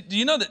 Because do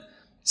you know that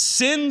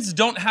sins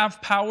don't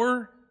have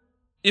power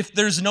if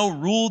there's no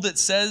rule that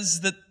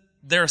says that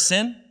they're a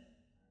sin?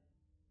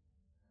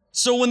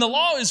 So when the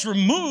law is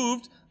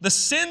removed, the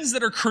sins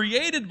that are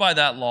created by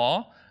that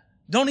law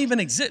don't even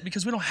exist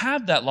because we don't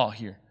have that law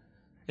here.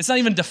 It's not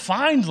even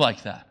defined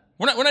like that.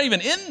 We're not even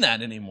in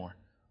that anymore.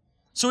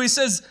 So he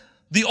says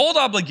the old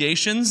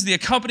obligations, the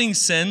accompanying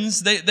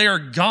sins, they are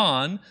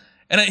gone.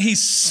 And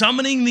he's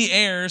summoning the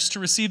heirs to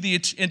receive the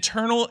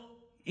eternal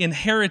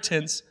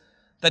inheritance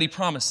that he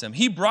promised them.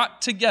 He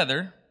brought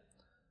together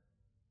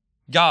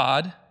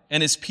God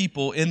and his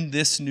people in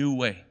this new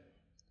way.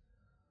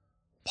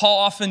 Paul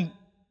often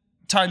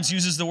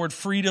uses the word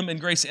freedom and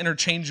grace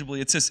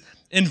interchangeably. It's this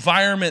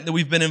environment that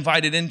we've been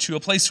invited into, a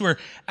place where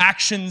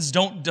actions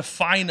don't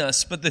define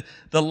us, but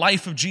the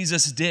life of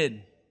Jesus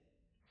did.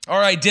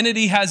 Our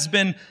identity has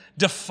been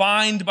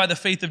defined by the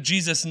faith of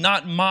Jesus,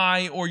 not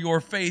my or your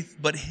faith,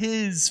 but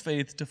his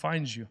faith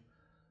defines you.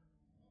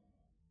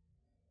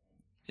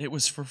 It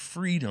was for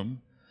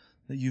freedom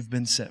that you've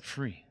been set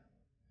free.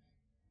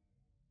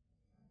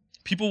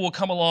 People will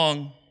come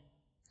along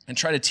and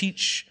try to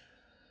teach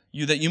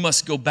you that you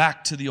must go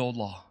back to the old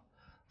law.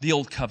 the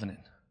old covenant.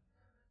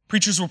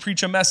 Preachers will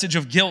preach a message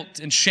of guilt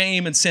and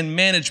shame and sin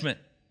management.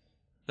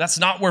 That's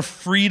not where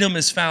freedom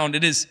is found.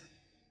 It is,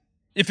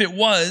 if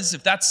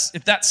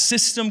that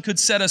system could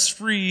set us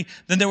free,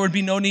 then there would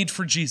be no need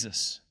for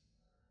Jesus.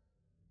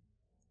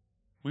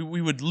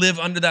 We would live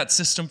under that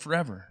system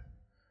forever.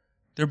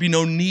 There'd be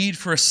no need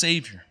for a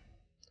Savior.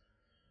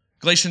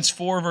 Galatians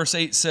 4 verse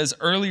 8 says,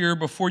 earlier,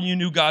 before you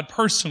knew God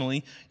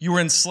personally, you were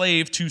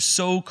enslaved to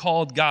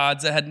so-called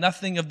gods that had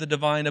nothing of the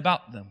divine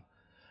about them.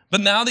 But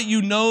now that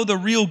you know the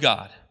real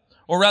God,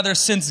 or rather,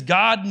 since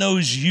God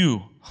knows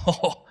you,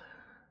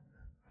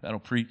 that'll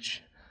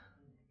preach.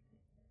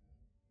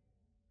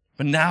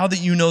 But now that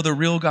you know the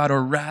real God,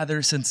 or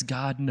rather, since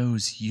God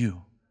knows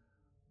you,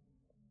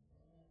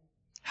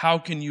 how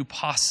can you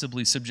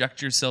possibly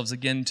subject yourselves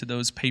again to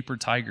those paper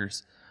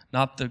tigers,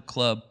 not the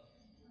club,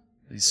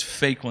 these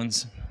fake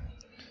ones?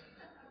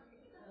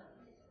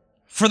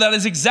 For that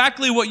is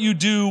exactly what you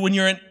do when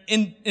you're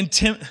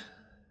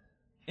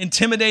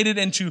intimidated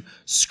into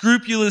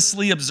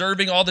scrupulously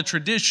observing all the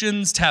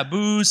traditions,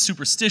 taboos,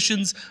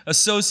 superstitions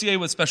associated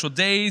with special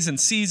days and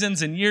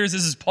seasons and years.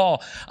 This is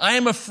Paul. I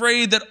am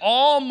afraid that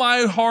all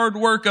my hard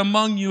work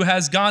among you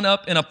has gone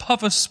up in a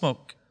puff of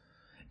smoke.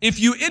 If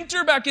you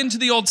enter back into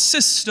the old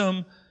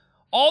system,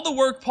 all the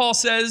work, Paul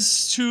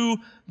says to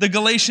the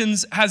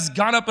Galatians, has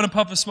gone up in a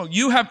puff of smoke.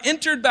 You have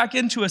entered back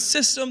into a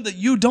system that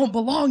you don't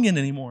belong in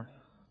anymore.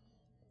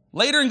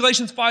 Later in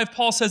Galatians 5,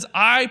 Paul says,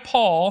 I,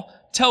 Paul,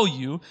 tell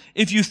you,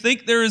 if you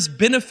think there is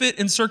benefit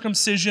in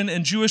circumcision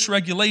and Jewish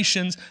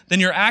regulations, then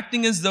you're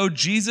acting as though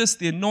Jesus,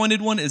 the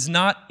anointed one, is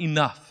not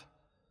enough.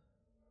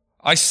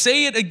 I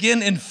say it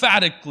again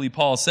emphatically,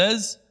 Paul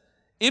says,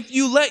 if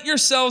you let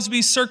yourselves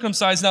be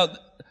circumcised. Now,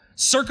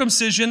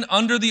 circumcision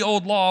under the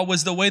old law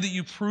was the way that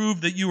you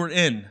proved that you were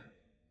in.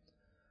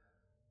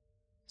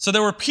 So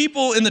there were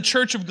people in the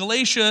church of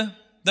Galatia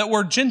that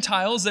were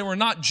Gentiles, they were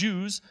not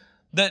Jews,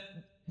 that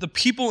the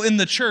people in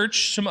the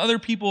church, some other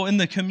people in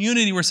the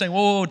community were saying,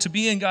 whoa, to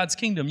be in God's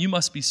kingdom, you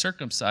must be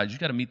circumcised. You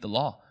got to meet the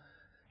law.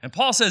 And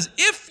Paul says,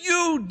 if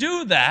you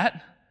do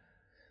that,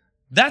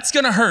 that's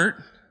going to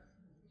hurt.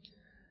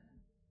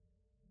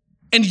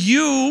 And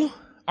you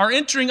are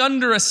entering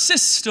under a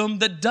system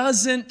that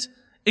doesn't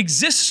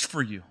exist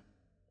for you.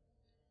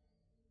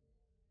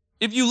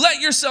 If you let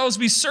yourselves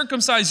be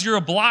circumcised, you're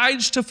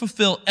obliged to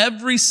fulfill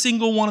every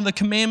single one of the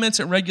commandments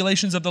and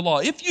regulations of the law.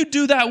 If you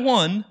do that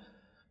one,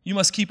 you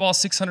must keep all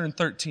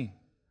 613.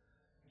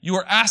 You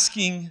are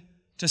asking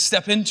to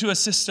step into a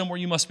system where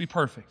you must be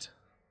perfect.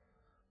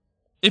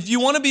 If you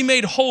want to be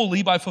made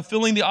holy by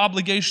fulfilling the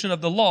obligation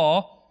of the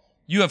law,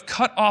 you have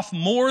cut off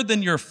more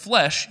than your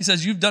flesh. He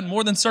says you've done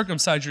more than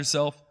circumcise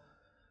yourself.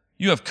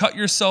 You have cut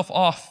yourself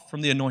off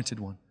from the anointed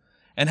one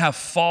and have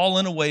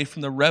fallen away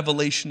from the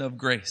revelation of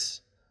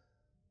grace.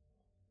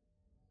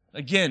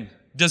 Again,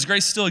 does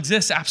grace still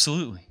exist?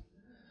 Absolutely.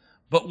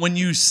 But when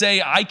you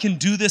say, I can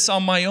do this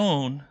on my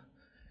own,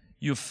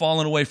 you have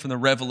fallen away from the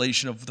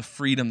revelation of the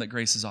freedom that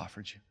grace has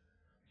offered you.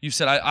 You've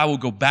said, I will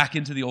go back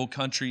into the old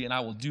country and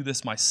I will do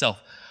this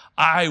myself.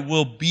 I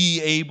will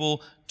be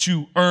able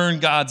to earn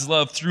God's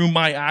love through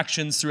my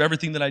actions, through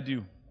everything that I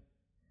do.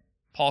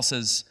 Paul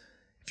says,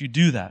 if you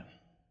do that,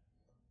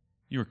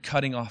 you are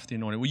cutting off the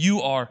anointing. Well,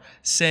 you are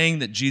saying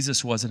that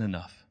Jesus wasn't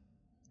enough,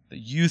 that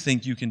you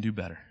think you can do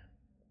better.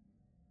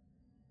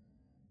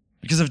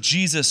 Because of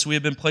Jesus, we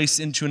have been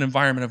placed into an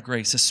environment of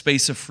grace, a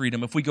space of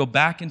freedom. If we go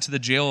back into the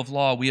jail of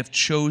law, we have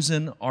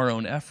chosen our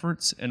own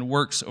efforts and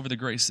works over the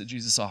grace that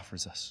Jesus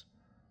offers us.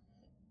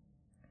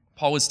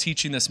 Paul was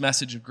teaching this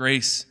message of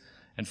grace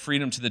and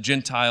freedom to the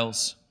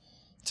Gentiles,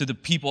 to the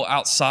people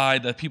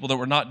outside, the people that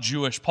were not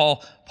Jewish.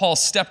 Paul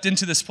stepped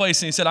into this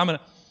place and he said,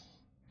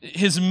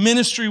 his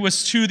ministry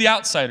was to the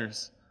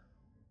outsiders.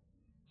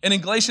 And in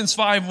Galatians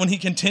 5, when he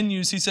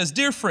continues, he says,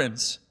 dear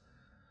friends,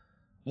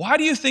 why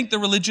do you think the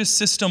religious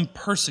system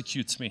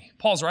persecutes me?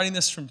 Paul's writing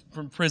this from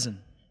prison.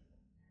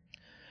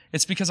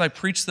 It's because I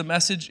preach the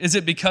message. Is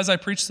it because I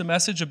preach the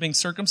message of being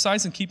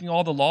circumcised and keeping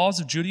all the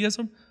laws of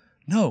Judaism?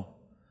 No,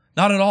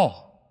 not at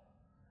all.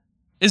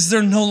 Is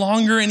there no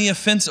longer any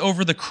offense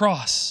over the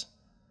cross?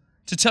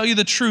 To tell you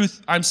the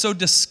truth, I'm so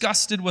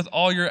disgusted with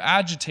all your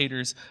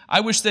agitators.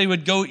 I wish they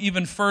would go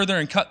even further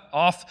and cut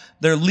off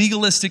their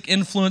legalistic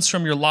influence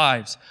from your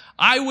lives.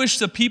 I wish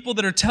the people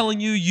that are telling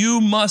you you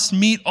must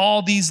meet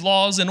all these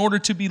laws in order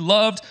to be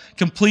loved,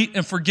 complete,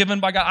 and forgiven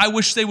by God, I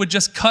wish they would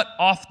just cut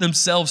off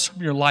themselves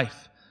from your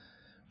life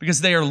because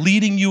they are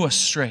leading you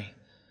astray.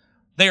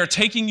 They are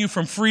taking you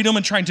from freedom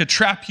and trying to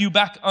trap you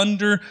back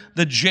under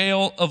the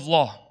jail of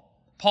law.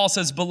 Paul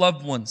says,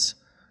 beloved ones,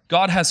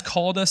 God has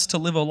called us to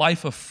live a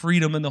life of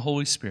freedom in the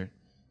Holy Spirit.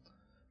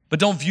 But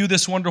don't view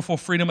this wonderful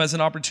freedom as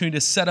an opportunity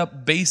to set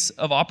up base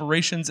of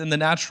operations in the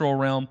natural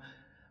realm.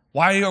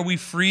 Why are we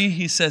free?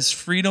 He says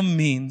freedom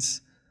means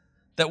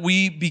that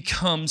we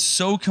become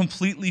so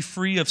completely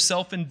free of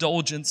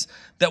self-indulgence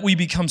that we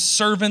become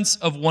servants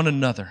of one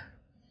another,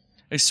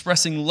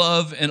 expressing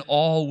love in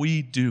all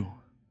we do.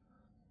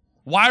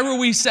 Why were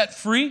we set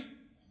free?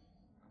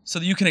 So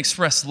that you can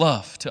express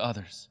love to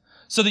others.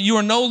 so that you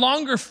are no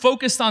longer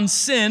focused on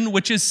sin,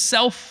 which is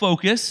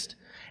self-focused.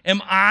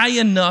 Am I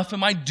enough?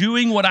 Am I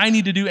doing what I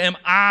need to do? Am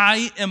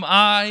I?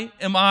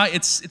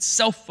 It's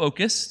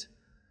self-focused.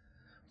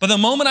 But the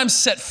moment I'm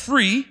set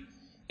free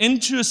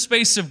into a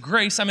space of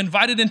grace, I'm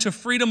invited into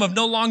freedom of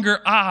no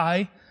longer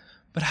I,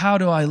 but how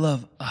do I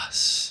love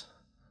us?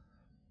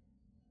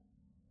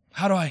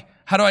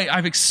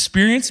 I've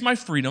experienced my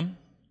freedom.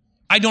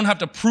 I don't have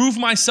to prove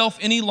myself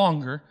any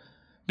longer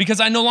because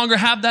I no longer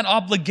have that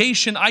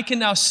obligation. I can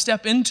now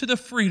step into the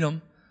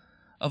freedom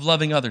of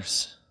loving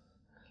others.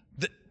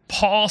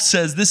 Paul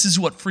says this is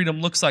what freedom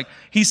looks like.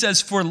 He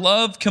says, for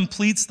love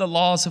completes the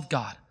laws of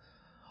God.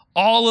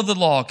 All of the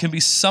law can be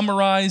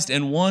summarized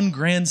in one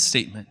grand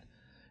statement.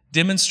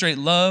 Demonstrate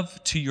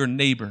love to your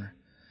neighbor,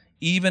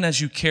 even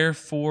as you care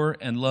for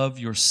and love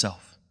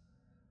yourself.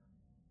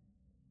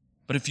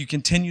 But if you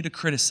continue to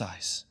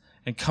criticize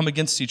and come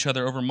against each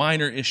other over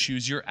minor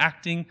issues, you're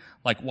acting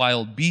like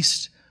wild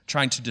beasts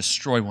trying to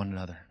destroy one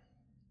another.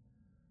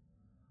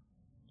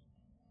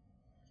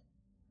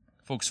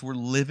 Folks, we're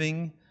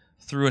living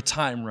through a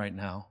time right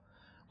now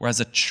where as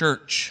a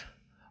church,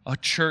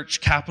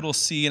 capital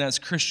C, and as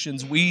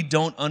Christians, we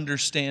don't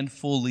understand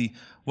fully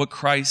what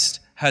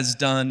Christ has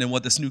done and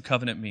what this new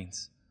covenant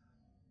means.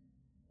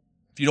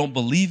 If you don't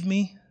believe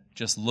me,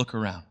 just look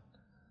around.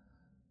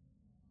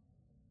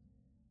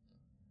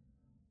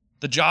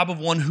 The job of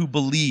one who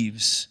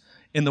believes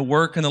in the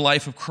work and the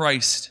life of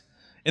Christ,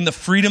 in the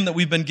freedom that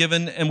we've been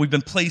given and we've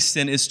been placed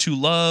in, is to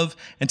love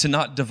and to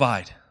not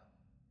divide.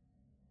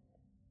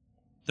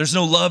 There's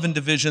no love in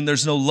division.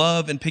 There's no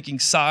love in picking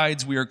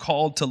sides. We are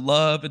called to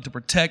love and to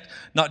protect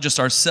not just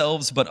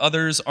ourselves, but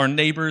others, our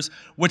neighbors,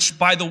 which,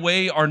 by the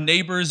way, our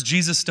neighbors,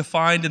 Jesus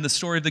defined in the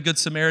story of the Good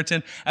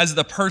Samaritan as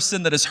the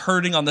person that is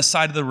hurting on the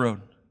side of the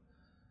road.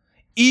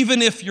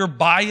 Even if your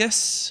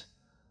bias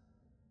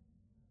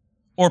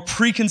or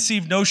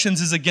preconceived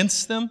notions is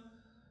against them,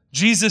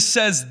 Jesus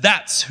says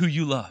that's who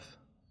you love.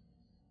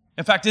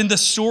 In fact, in the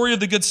story of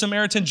the Good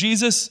Samaritan,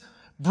 Jesus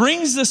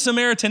brings the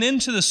Samaritan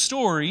into the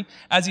story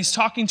as he's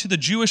talking to the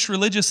Jewish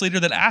religious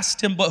leader that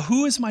asked him, but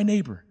who is my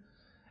neighbor?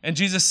 And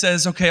Jesus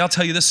says, okay, I'll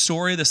tell you this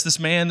story. This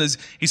man,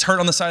 he's hurt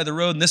on the side of the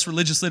road, and this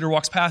religious leader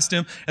walks past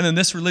him, and then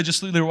this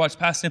religious leader walks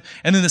past him,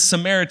 and then the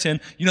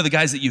Samaritan, you know the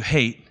guys that you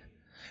hate,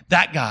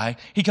 that guy,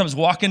 he comes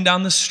walking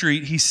down the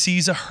street, he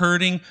sees a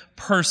hurting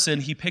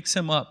person, he picks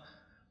him up,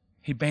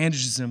 he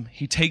bandages him,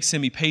 he takes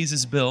him, he pays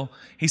his bill,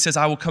 he says,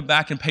 I will come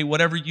back and pay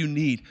whatever you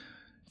need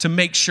to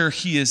make sure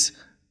he is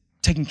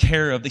taken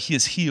care of, that he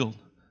is healed.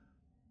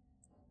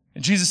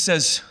 And Jesus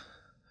says,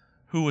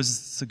 who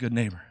was the good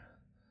neighbor?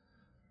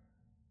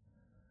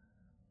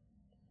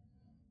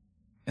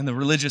 And the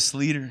religious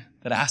leader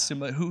that asked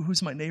him,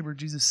 who's my neighbor?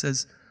 Jesus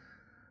says,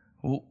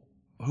 well,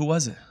 who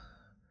was it?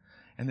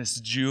 And this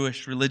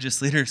Jewish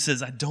religious leader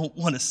says, I don't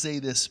want to say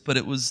this, but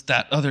it was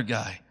that other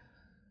guy.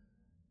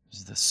 It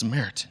was the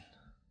Samaritan.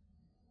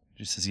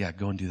 Jesus says, yeah,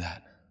 go and do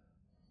that.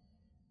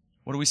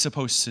 What are we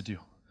supposed to do?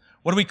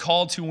 What are we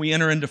called to when we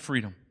enter into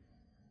freedom?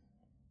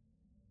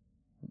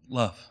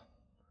 Love.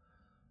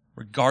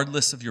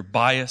 Regardless of your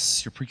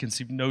bias, your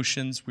preconceived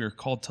notions, we are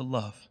called to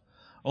love.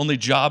 Only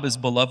job as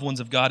beloved ones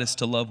of God is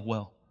to love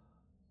well.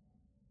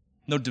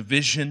 No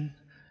division,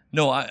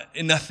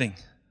 nothing.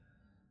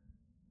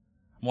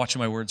 I'm watching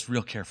my words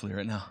real carefully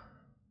right now.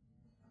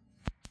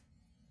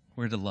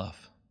 We're to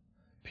love,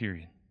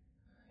 period.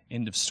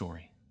 End of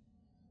story.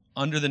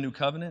 Under the new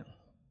covenant,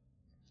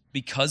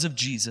 because of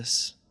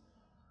Jesus,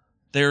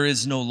 there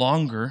is no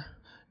longer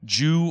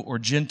Jew or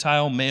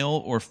Gentile,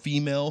 male or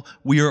female.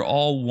 We are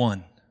all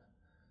one.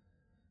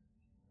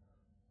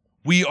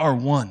 We are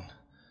one.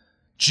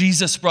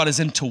 Jesus brought us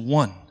into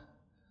one.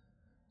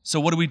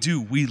 So what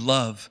do? We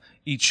love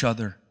each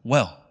other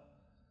well.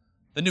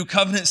 The new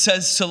covenant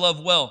says to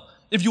love well.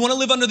 If you want to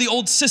live under the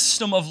old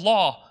system of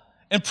law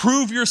and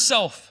prove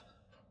yourself,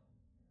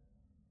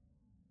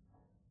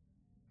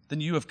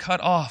 then you have cut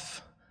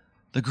off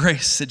the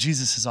grace that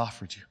Jesus has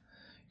offered you.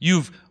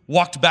 You've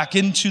walked back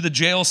into the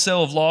jail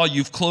cell of law.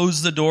 You've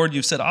closed the door and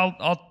you've said,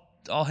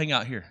 I'll hang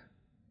out here.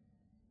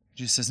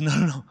 Jesus says,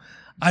 no.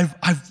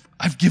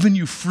 I've given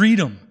you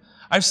freedom.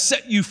 I've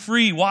set you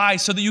free. Why?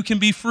 So that you can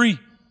be free.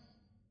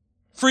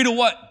 Free to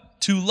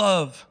what? To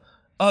love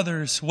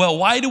others well.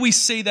 Why do we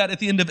say that at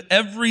the end of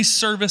every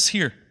service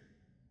here?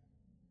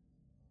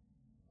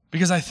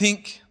 Because I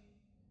think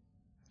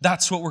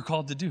that's what we're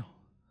called to do.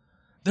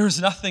 There is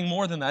nothing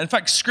more than that. In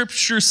fact,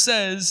 Scripture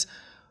says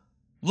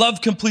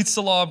love completes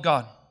the law of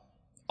God.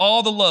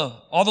 All the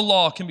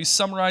law can be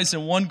summarized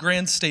in one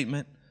grand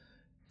statement.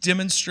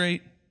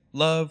 Demonstrate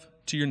love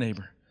to your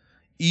neighbor,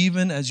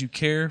 even as you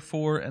care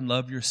for and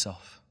love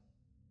yourself.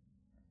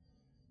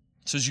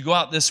 So as you go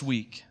out this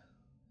week,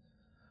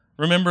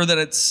 remember that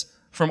it's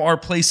from our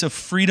place of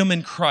freedom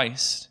in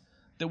Christ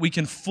that we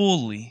can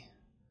fully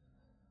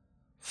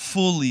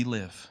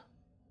live.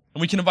 And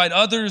we can invite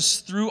others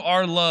through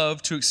our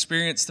love to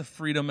experience the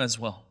freedom as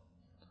well.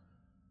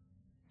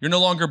 You're no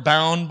longer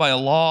bound by a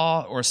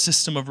law or a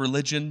system of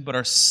religion, but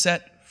are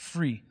set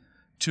free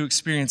to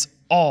experience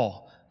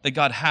all that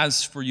God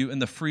has for you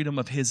and the freedom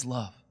of his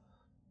love.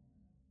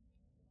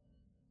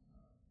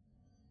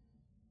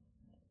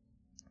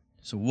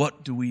 So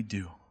what do?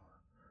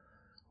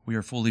 We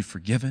are fully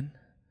forgiven.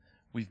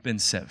 We've been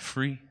set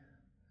free.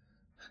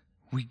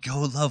 We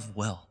go love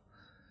well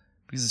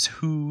because it's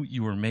who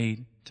you were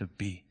made to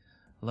be.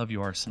 I love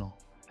you, Arsenal.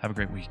 Have a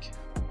great week.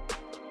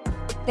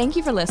 Thank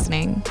you for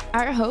listening.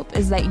 Our hope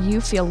is that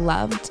you feel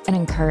loved and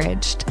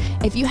encouraged.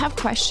 If you have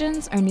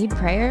questions or need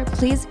prayer,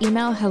 please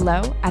email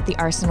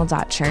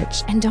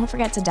hello@thearsenal.church. And don't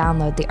forget to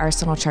download the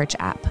Arsenal Church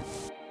app.